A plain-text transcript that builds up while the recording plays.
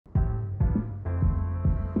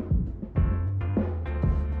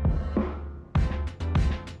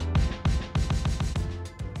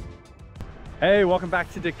Hey, welcome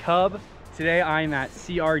back to the Cub. Today I'm at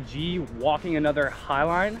CRG walking another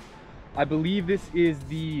Highline. I believe this is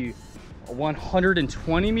the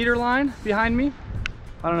 120 meter line behind me.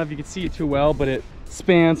 I don't know if you can see it too well, but it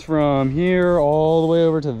spans from here all the way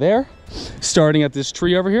over to there, starting at this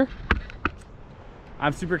tree over here.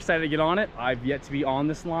 I'm super excited to get on it. I've yet to be on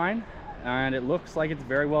this line and it looks like it's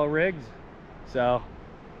very well rigged. So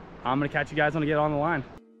I'm gonna catch you guys when I get on the line.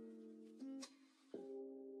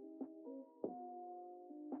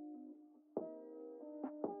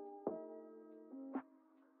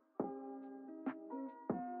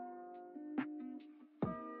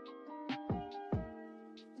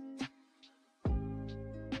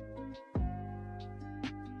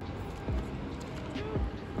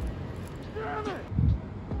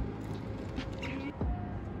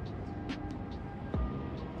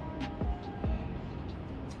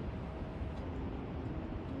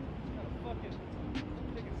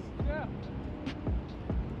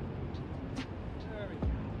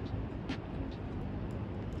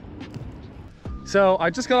 So I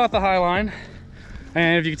just got off the Highline,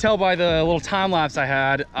 and if you can tell by the little time lapse I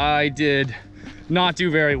had, I did not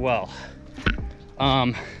do very well.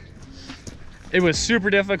 It was super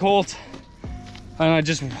difficult, and I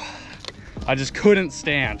just couldn't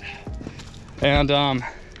stand. And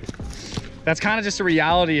that's kind of just a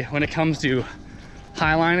reality when it comes to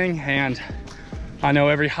highlining, and I know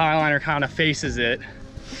every highliner kind of faces it.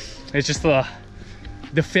 It's just the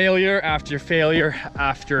failure after failure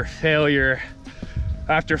after failure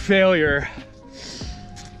after failure,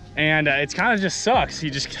 and it's kind of just sucks.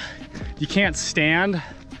 You can't stand,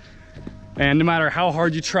 and no matter how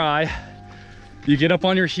hard you try, you get up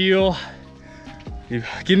on your heel, you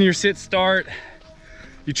get in your sit start,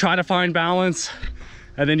 you try to find balance,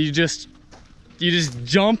 and then you just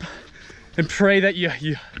jump and pray that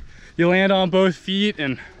you land on both feet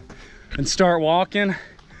and start walking,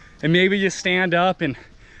 and maybe you stand up and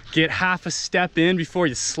get half a step in before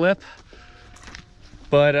you slip.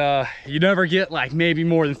 But you never get like maybe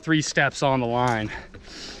more than 3 steps on the line.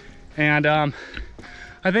 And I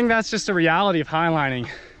think that's just a reality of highlining.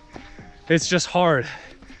 It's just hard.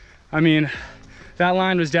 I mean, that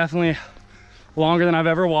line was definitely longer than I've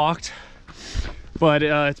ever walked, but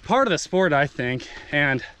it's part of the sport, I think.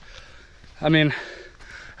 And I mean,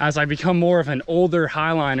 as I become more of an older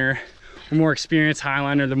highliner, a more experienced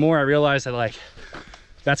highliner, the more I realize that like,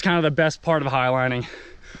 that's kind of the best part of highlining.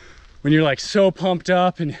 When you're like so pumped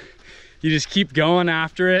up and you just keep going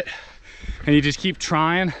after it and you just keep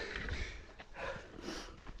trying.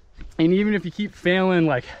 And even if you keep failing,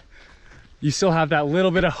 like you still have that little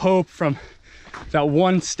bit of hope from that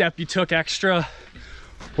one step you took extra,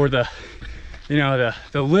 or the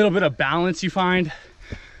little bit of balance you find.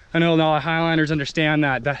 I know a lot of highliners understand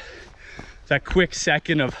that quick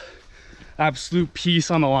second of absolute peace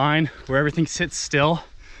on the line where everything sits still.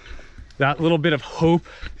 That little bit of hope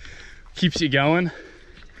keeps you going.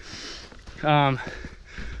 But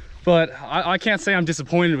I can't say I'm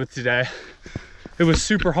disappointed with today. It was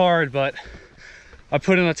super hard, but I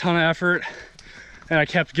put in a ton of effort and I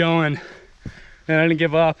kept going, and I didn't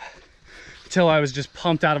give up until I was just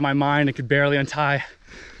pumped out of my mind and could barely untie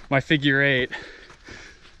my figure 8.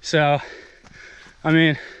 So I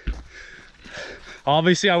mean,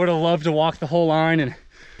 obviously I would have loved to walk the whole line and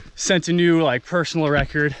set a new like personal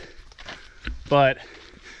record, but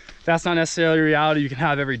that's not necessarily a reality you can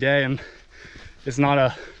have every day, and it's not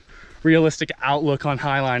a realistic outlook on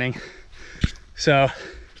highlining. So,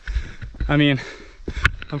 I mean,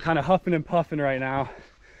 I'm kind of huffing and puffing right now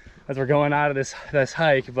as we're going out of this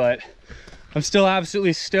hike, but I'm still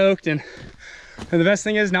absolutely stoked. And the best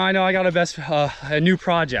thing is now I know I got a new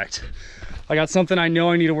project. I got something I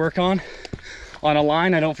know I need to work on a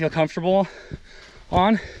line I don't feel comfortable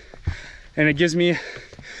on, and it gives me,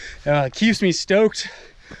 keeps me stoked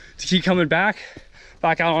to keep coming back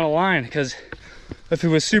out on a line, because if it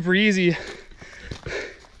was super easy,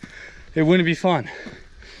 it wouldn't be fun.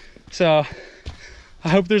 So I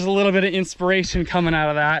hope there's a little bit of inspiration coming out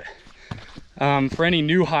of that for any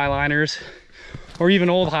new highliners or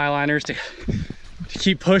even old highliners to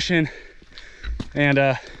keep pushing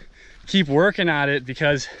and keep working at it,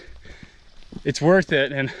 because it's worth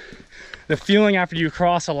it. And the feeling after you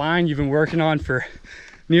cross a line you've been working on for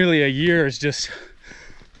nearly a year is just,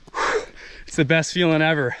 it's the best feeling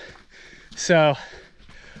ever. So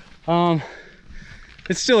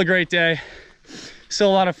it's still a great day, still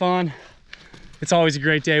a lot of fun. It's always a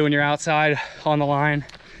great day when you're outside on the line.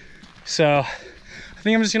 So I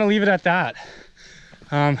think I'm just gonna leave it at that.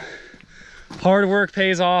 Hard work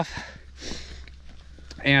pays off,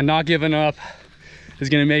 and not giving up is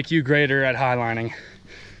gonna make you greater at highlining.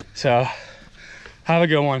 So Have a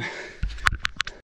good one.